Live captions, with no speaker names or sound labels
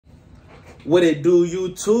What it do,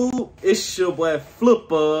 YouTube? It's your boy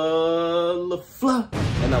Flipper LaFleur,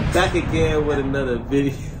 and I'm back again with another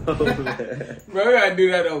video. Bro, we gotta do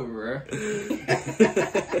that over, bro.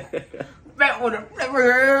 Back with a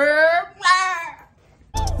Flipper.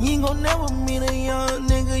 You ain't gon' never meet a young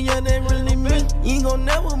nigga, yeah, that really me. You ain't gon'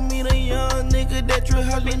 never meet a young nigga that you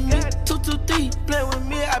hardly me. 223, play with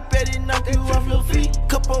me, I bet it knock you off your feet.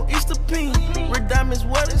 Cup on Easter pink, red diamonds,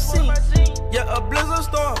 what it seems. Yeah, a Blizzard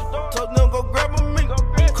star, told them go grab a me.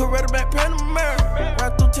 Coretta back Panamera,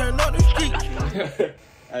 right through turn up the street.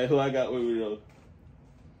 Hey, who I got with me though?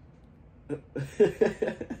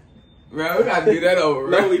 Bro, we gotta do that over,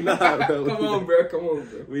 bro. No, we not, bro. Come on, bro.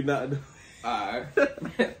 We not doing. Alright.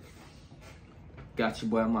 Got your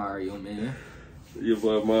boy Mario, man. Your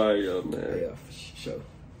boy Mario, man. Yeah, for sure.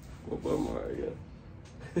 My boy Mario.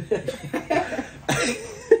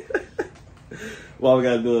 Why we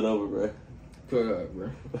gotta do it over, bro? Put it up, bro.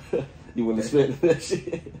 You wanna spit that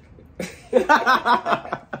shit?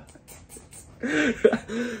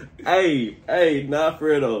 Hey, nah, for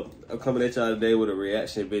real though. I'm coming at y'all today with a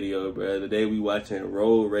reaction video, bro. Today we watching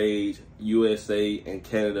Road Rage, USA and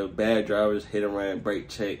Canada, bad drivers, hit and run, brake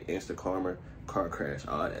check, instant karma, car crash,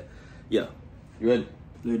 all that. Yeah, you ready?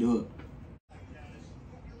 Let's do it.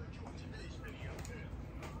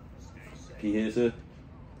 Can you hear this here?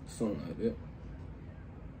 Something like that.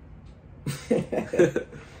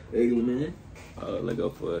 There you go, man. Let's go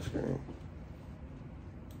for a screen.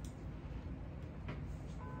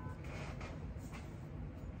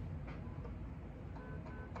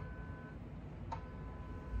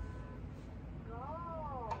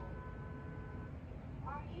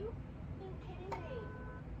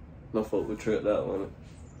 No folk would trip that one.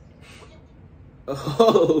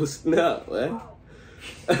 Oh snap, man.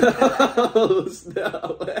 Oh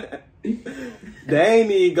snap, man. They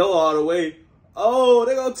ain't even go all the way. Oh,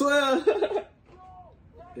 they go 12.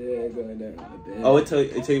 Yeah, going down. Oh, it tell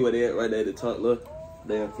you where they at right there at the top. Look,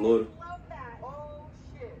 they in Florida.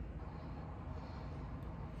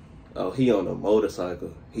 Oh, he on a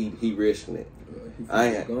motorcycle. He risking it.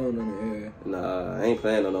 I ain't going on the air. Nah, I ain't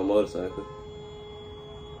playing on no motorcycle.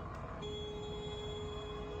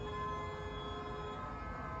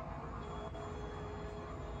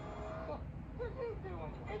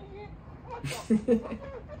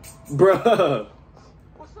 Bruh.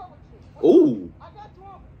 Ooh.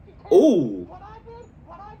 Ooh.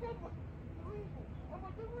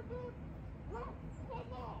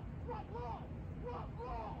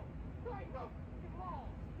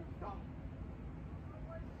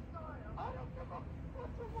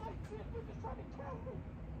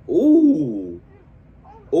 Ooh.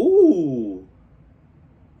 Ooh.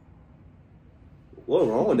 What's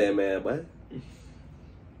wrong with that man, boy?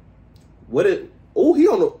 What it? Oh, he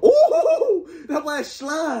on the. Ooh, that boy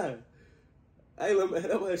slide. Hey, look, man,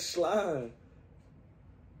 that boy slide.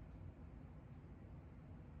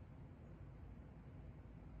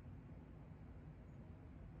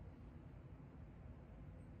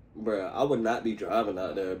 Bruh, I would not be driving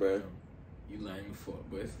out there, bruh. You lame fuck,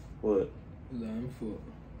 boy. What? You lame fuck.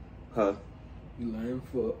 Huh? You lame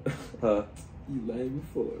fuck. Huh? You lame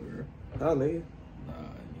fuck, bro. Huh, nigga?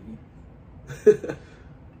 Nah, nigga.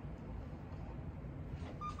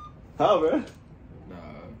 How, bro? Nah,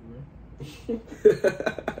 bro.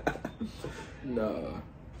 Nah.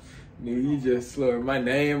 Nigga, you just slurred my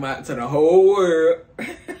name out to the whole world.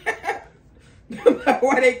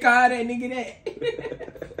 Why they call that nigga that?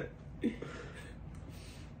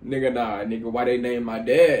 Nigga, nah, nigga, why they name my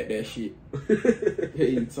dad that shit? Yeah,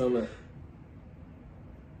 you talking about.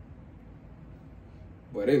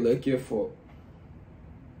 Boy, they lucky as fuck.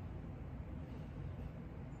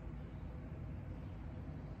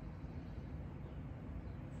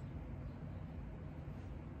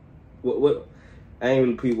 What? I ain't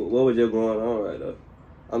really people. What was your going on right now?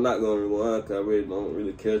 I'm not gonna rewind because I really don't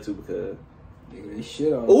really care to because. Nigga, they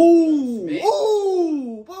shit on. Ooh,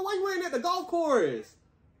 ooh, boy, why you ain't at the golf course?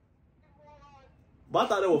 But I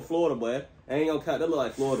thought that was Florida, boy. I ain't gonna count. That look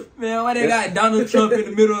like Florida. Man, why they got Donald Trump in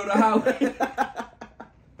the middle of the highway?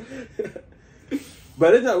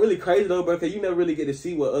 But it's not really crazy though, bro, because you never really get to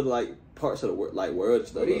see what other like parts of the world, like world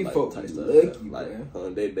stuff, These like folks type stuff, lucky, like man.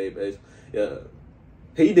 on day basis. Yeah,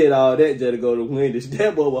 he did all that just to go to win.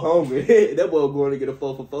 That boy was hungry. That boy was going to get a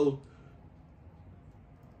 4 for 4.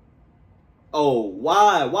 Oh,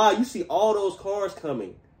 why? Why? You see all those cars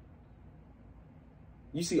coming.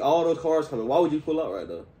 You see all those cars coming. Why would you pull out right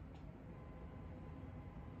there?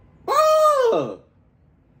 Ah!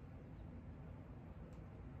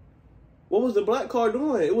 What was the black car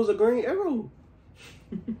doing? It was a green arrow.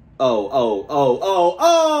 Oh.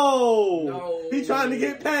 No. He trying to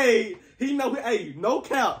get paid. He know, hey, no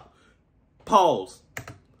cap. Pause.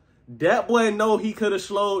 That boy know he could have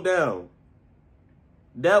slowed down.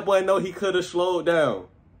 That boy know he could have slowed down.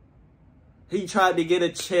 He tried to get a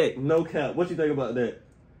check. No cap. What you think about that?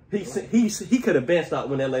 He could have been stopped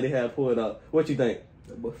when that lady had pulled up. What you think?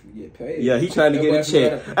 That boy finna get paid. Yeah, he trying to get a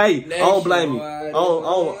check. Hey, I don't blame you. I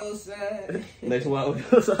don't. Next one.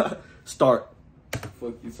 Start.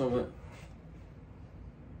 Fuck you so much.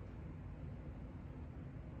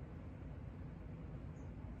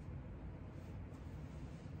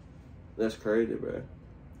 That's crazy, bro.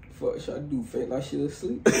 Fuck, should I do fake like she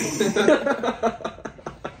asleep?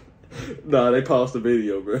 Nah, they paused the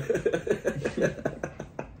video, bro.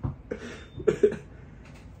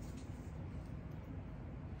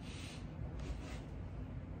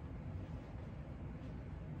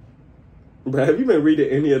 Bro, have you been reading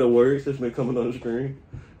any of the words that's been coming on the screen?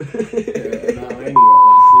 Yeah, nah, I ain't even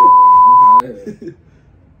gonna see it.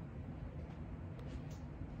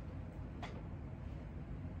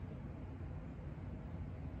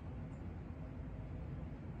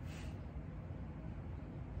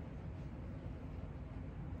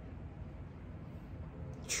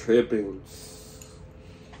 Tripping.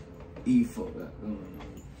 E-folk.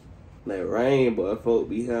 That rain, boy, folk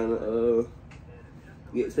be trying to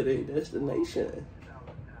get to their destination.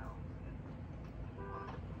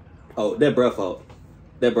 Oh, that bruh fault.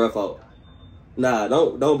 That bruh fault. Nah,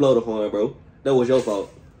 don't blow the horn, bro. That was your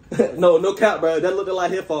fault. No cap, bro. That looked like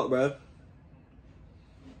his fault, bro.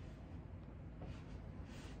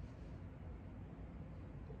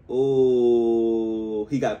 Oh,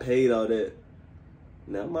 he got paid all that.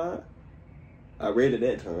 Never mind. I read it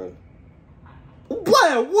that time.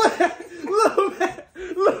 Boy, what? Little man.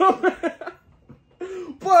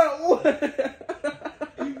 Boy, what?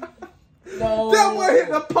 No. That boy hit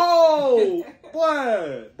the pole.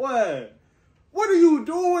 Boy. What are you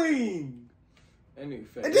doing? And then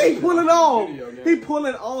he pulling off. He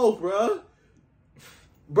pulling off, bro.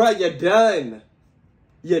 Bro, you're done.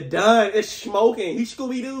 You're done. It's smoking. He's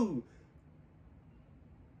Scooby-Doo.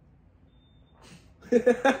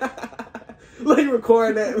 Look, he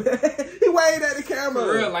recording that, man. He waved at the camera.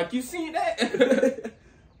 For real, like you seen that?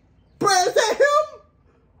 Bruh, is that him?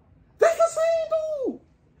 That's the same dude.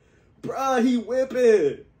 Bruh, he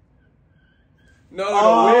whipping.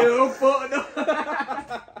 No, fuck no.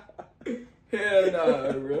 Hell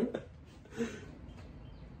nah, bro.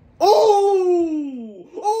 Oh!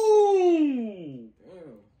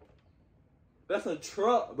 Damn. That's a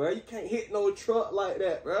truck, bro. You can't hit no truck like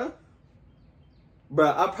that, bro.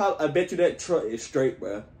 Bruh, I bet you that truck is straight,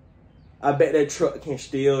 bruh. I bet that truck can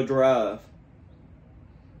still drive.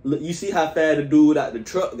 Look, you see how fast the dude out the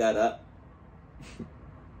truck got up?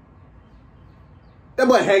 That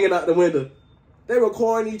boy hanging out the window. They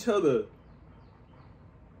recording each other.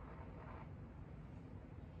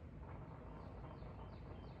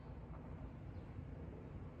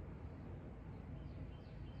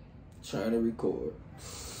 Trying to record.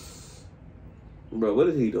 Bro, what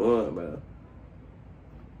is he doing, bro?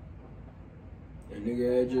 That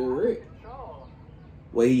nigga had your wreck.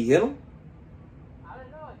 Wait, he hit him? I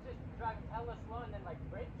don't know, it's just driving hella slow and then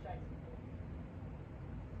like brake checks.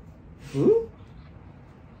 Hmm?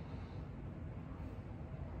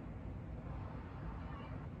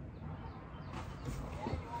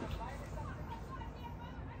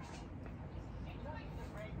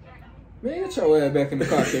 Man, get your ass back in the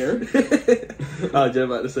car, Karen. I was just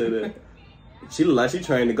about to say that. She look like she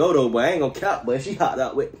trying to go though, but I ain't gonna cap, but she hopped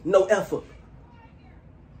out with no effort.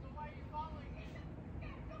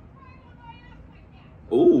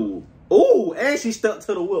 Ooh, and she stuck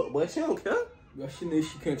to the whip, but she don't care. Well, she knew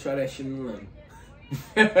she couldn't try that shit in London.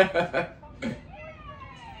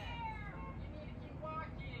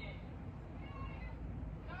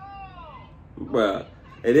 Bruh,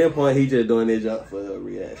 at that point, he just doing his job for her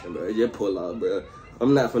reaction, bro. Just pull out, bro.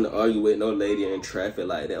 I'm not finna argue with no lady in traffic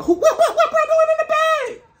like that. What bro doing in the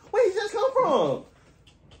bag? Where he just come from?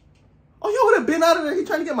 Oh, you would have been out of there. He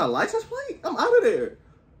trying to get my license plate? I'm out of there.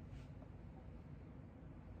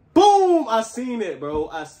 Boom! I seen it, bro.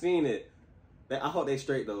 I seen it. I hope they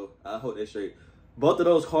straight, though. I hope they straight. Both of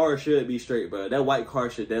those cars should be straight, bro. That white car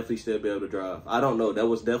should definitely still be able to drive. I don't know. That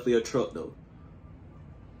was definitely a truck, though.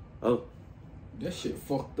 Oh. That shit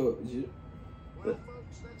fucked up, G.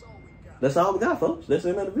 That's all we got, folks. That's the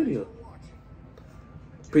end of the video.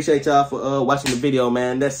 Appreciate y'all for watching the video,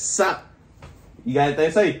 man. That's up. You got anything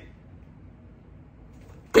to say?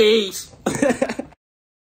 Peace.